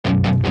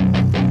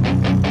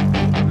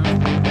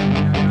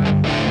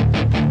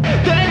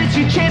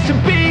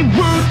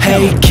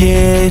Hey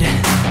kid,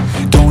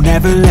 don't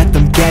ever let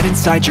them get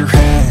inside your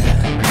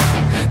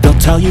head. They'll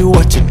tell you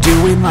what to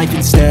do in life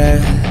instead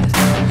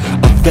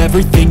of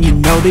everything you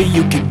know that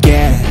you could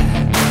get.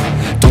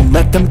 Don't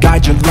let them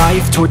guide your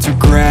life towards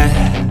regret.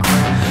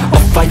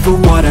 I'll fight for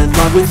what I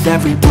love with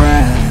every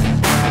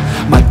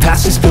breath. My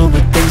past is filled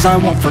with things I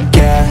won't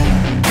forget.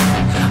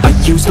 I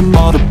use them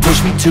all to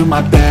push me to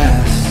my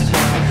best.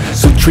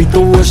 So treat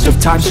the worst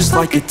of times just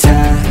like a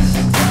test.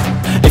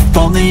 If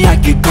only I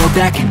could go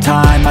back in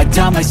time, I'd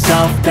tell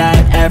myself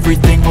that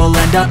everything will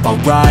end up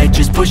alright.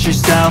 Just push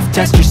yourself,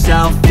 test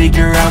yourself,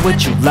 figure out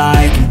what you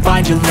like, and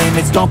find your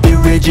limits, don't be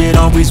rigid,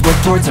 always work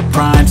towards a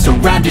prime.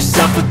 Surround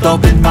yourself with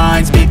open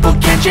minds, people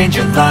can change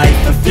your life.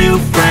 A few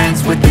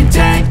friends with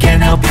intent can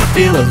help you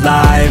feel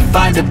alive.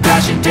 Find a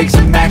passion, take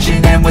some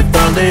action, and with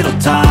a little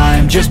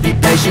time, just be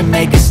patient,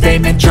 make a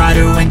statement, try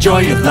to enjoy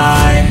your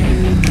life.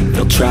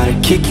 They'll try to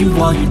kick you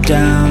while you're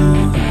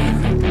down.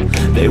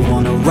 They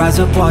wanna rise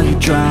up while you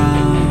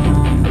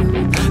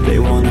drown. They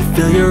wanna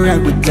fill your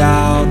head with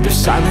doubt. They're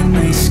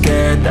silently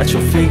scared that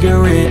you'll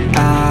figure it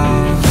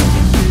out.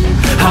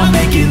 I'll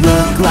make it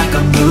look like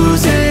I'm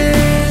losing,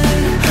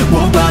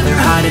 won't bother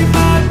hiding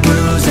my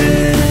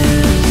bruises.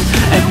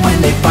 And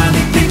when they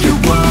finally think you're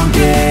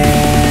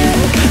wounded,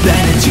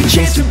 then it's your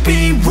chance to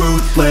be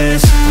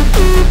ruthless.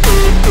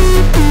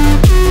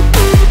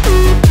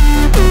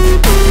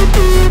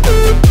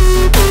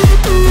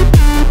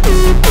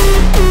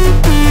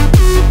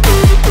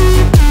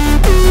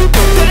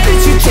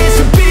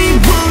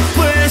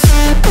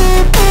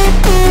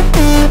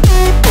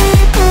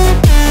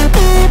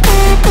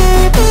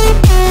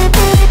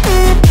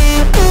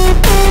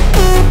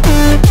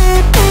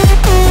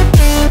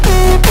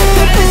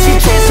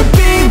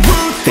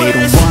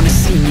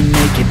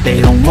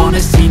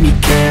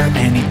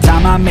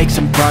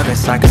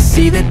 I can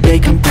see that they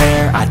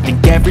compare. I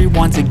think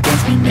everyone's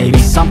against me, maybe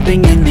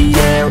something in the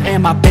air.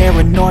 Am I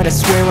paranoid? I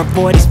swear a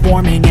void is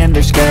forming and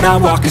they're scared. I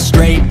walk a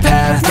straight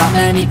path, not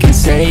many can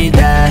say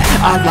that.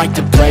 I like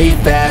to play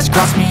fast,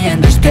 cross me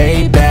and there's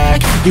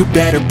payback. You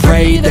better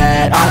pray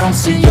that I don't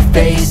see your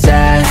face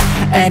at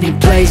any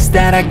place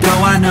that I go.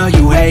 I know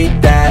you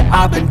hate that.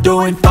 I've been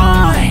doing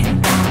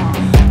fine,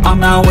 I'm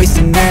not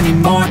wasting any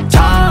more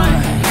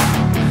time.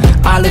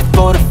 I live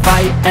for the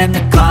fight and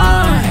the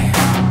climb,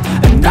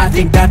 and I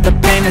think that the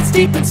pain that's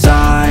deep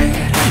inside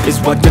is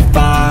what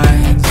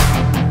defines.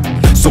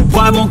 So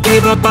I won't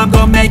give up, I'm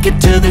gonna make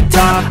it to the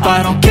top.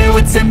 I don't care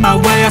what's in my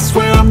way, I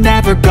swear I'm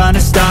never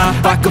gonna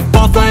stop. I could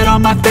fall flat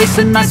on my face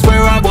and I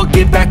swear I will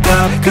get back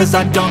up, cause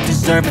I don't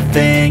deserve a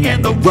thing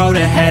and the road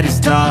ahead is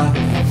tough.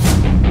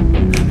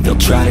 They'll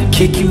try to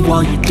kick you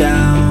while you're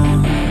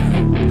down.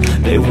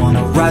 They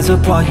wanna rise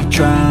up while you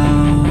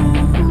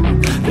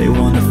drown. They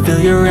wanna fill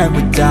your head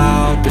with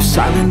doubt. They're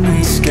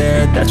silently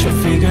scared that you'll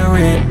figure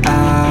it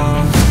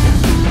out.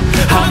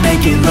 I'll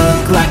make it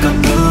look like I'm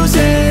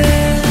losing,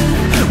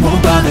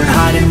 won't bother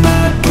hiding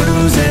my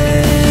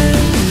bruises.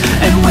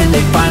 And when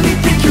they finally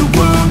think you're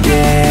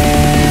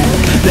wounded,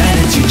 then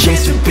it's your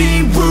chance to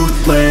be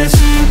ruthless.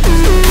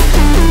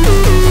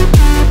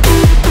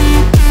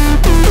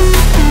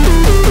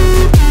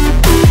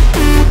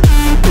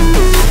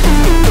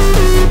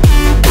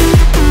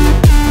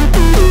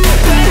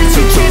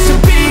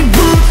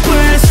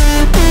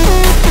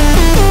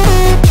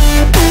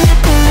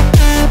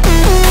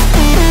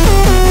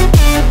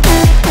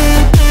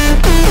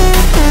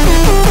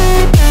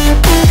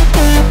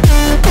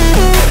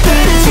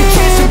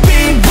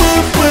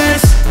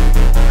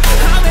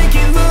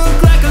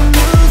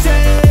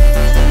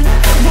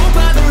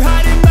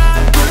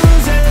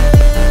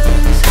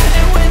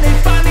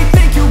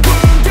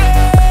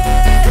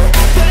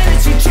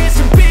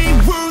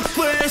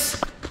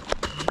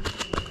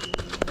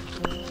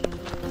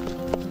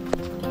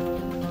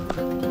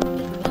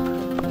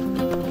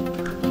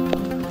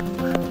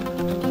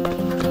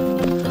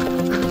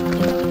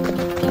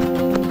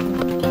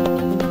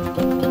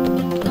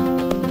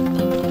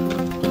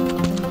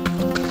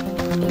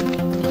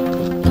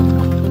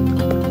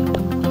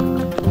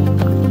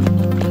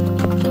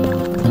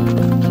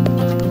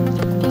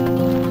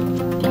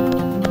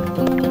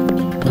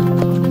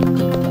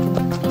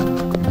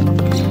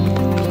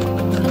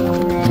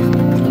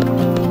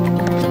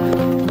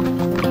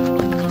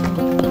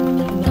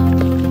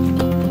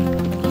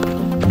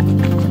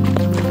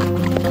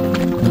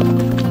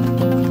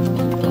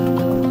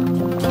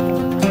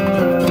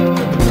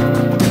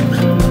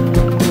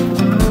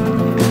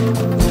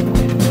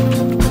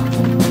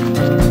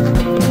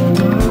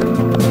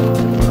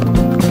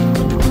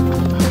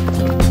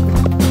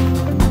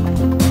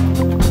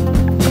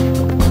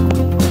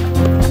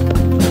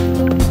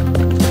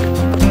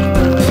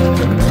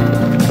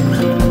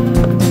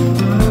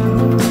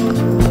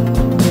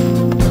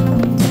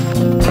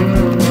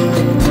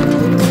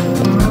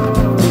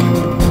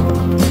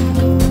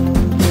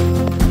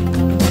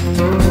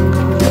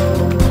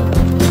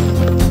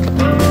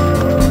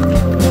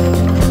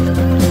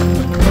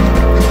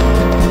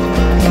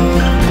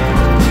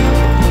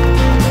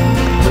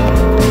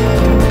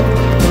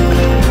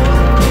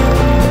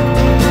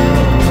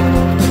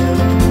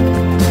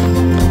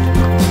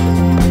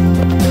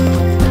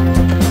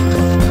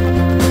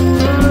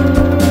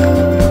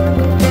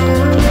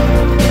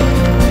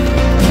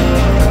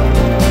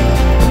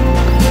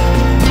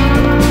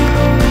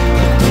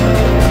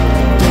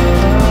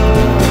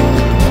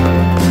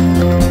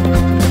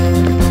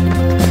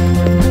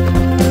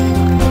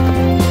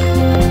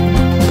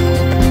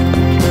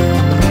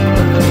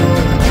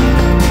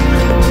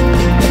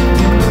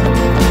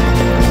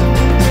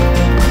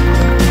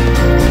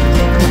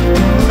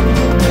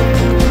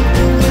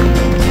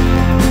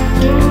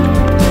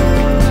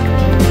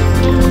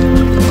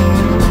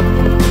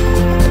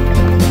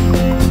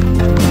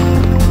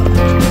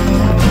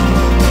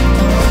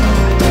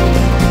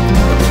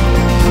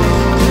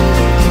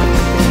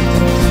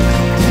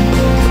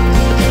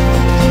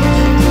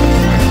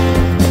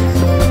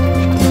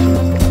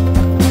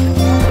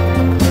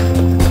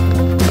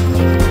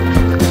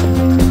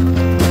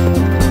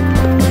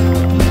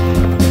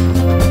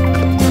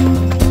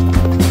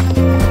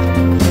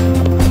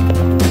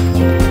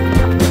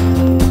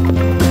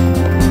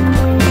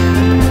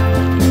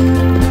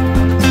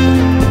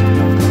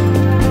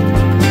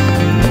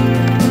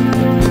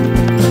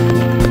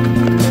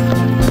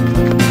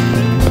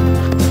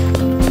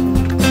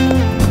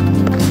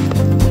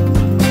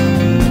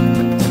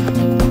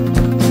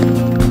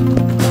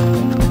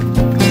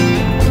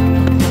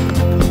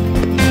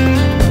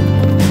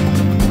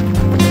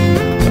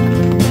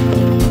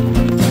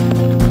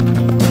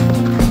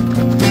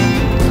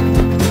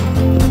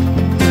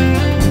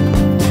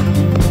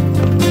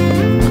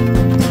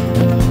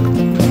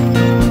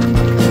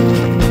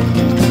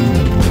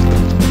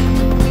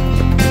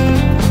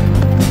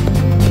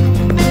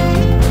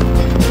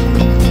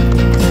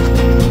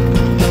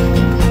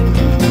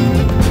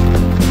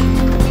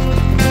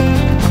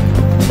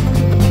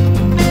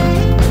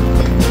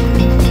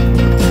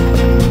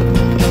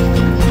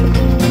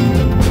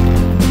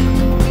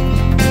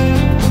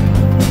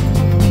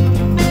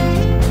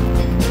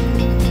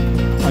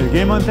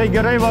 Žymantai,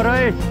 gerai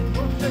varai.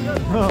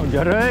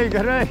 Gerai,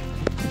 gerai.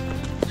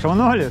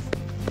 Šaunuolis.